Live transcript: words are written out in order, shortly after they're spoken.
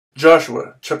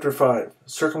Joshua chapter 5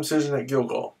 Circumcision at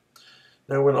Gilgal.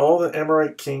 Now when all the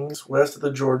Amorite kings west of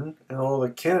the Jordan and all the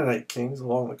Canaanite kings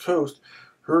along the coast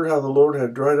heard how the Lord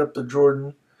had dried up the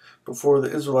Jordan before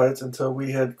the Israelites until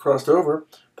we had crossed over,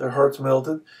 their hearts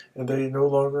melted, and they no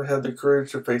longer had the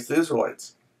courage to face the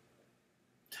Israelites.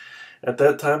 At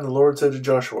that time the Lord said to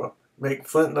Joshua, "Make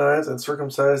flint knives and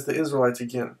circumcise the Israelites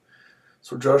again."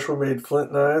 So Joshua made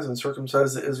flint knives and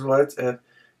circumcised the Israelites at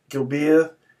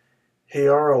Gibeath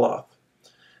Haaraloth.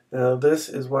 Now this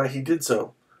is why he did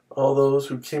so. All those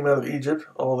who came out of Egypt,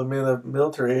 all the men of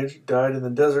military age, died in the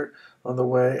desert on the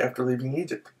way after leaving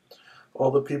Egypt. All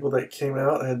the people that came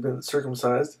out had been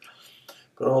circumcised,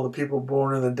 but all the people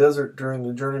born in the desert during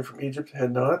the journey from Egypt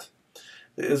had not.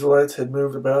 The Israelites had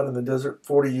moved about in the desert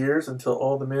 40 years until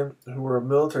all the men who were of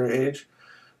military age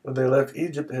when they left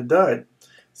Egypt had died,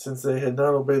 since they had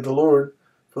not obeyed the Lord,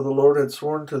 for the Lord had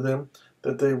sworn to them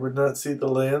that they would not see the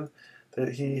land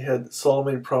that he had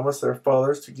solemnly promised their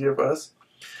fathers to give us,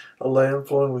 a land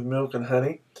flowing with milk and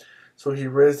honey. So he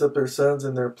raised up their sons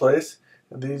in their place,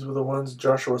 and these were the ones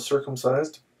Joshua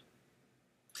circumcised.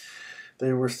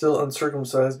 They were still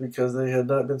uncircumcised because they had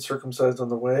not been circumcised on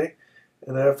the way,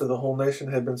 and after the whole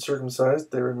nation had been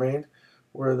circumcised, they remained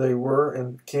where they were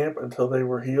in camp until they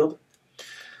were healed.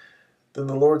 Then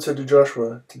the Lord said to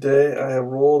Joshua, "Today I have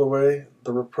rolled away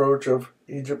the reproach of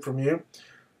Egypt from you."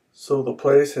 So the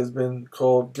place has been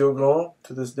called Gilgal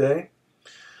to this day.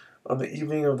 On the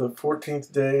evening of the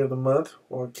 14th day of the month,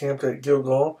 while camped at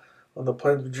Gilgal on the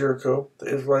plains of Jericho,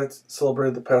 the Israelites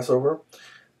celebrated the Passover.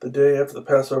 The day after the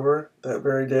Passover, that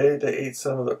very day, they ate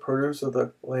some of the produce of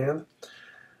the land,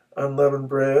 unleavened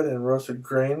bread and roasted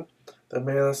grain. The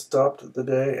manna stopped the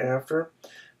day after.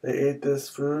 They ate this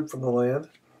food from the land.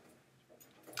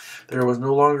 There was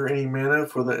no longer any manna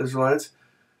for the Israelites,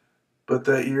 but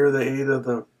that year they ate of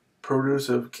the produce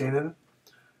of Canaan,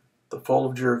 the fall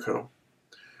of Jericho.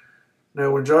 Now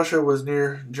when Joshua was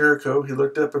near Jericho, he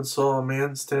looked up and saw a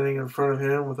man standing in front of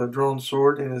him with a drawn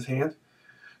sword in his hand.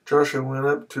 Joshua went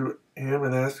up to him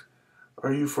and asked,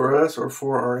 "Are you for us or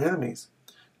for our enemies?"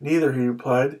 "Neither," he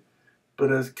replied,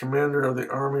 "but as commander of the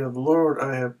army of the Lord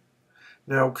I have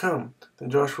now come."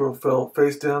 Then Joshua fell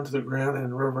face down to the ground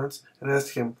in reverence and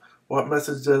asked him, "What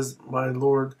message does my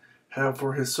Lord have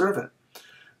for his servant?"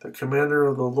 The commander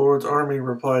of the Lord's army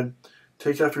replied,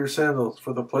 "Take off your sandals,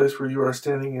 for the place where you are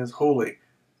standing is holy."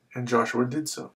 And Joshua did so.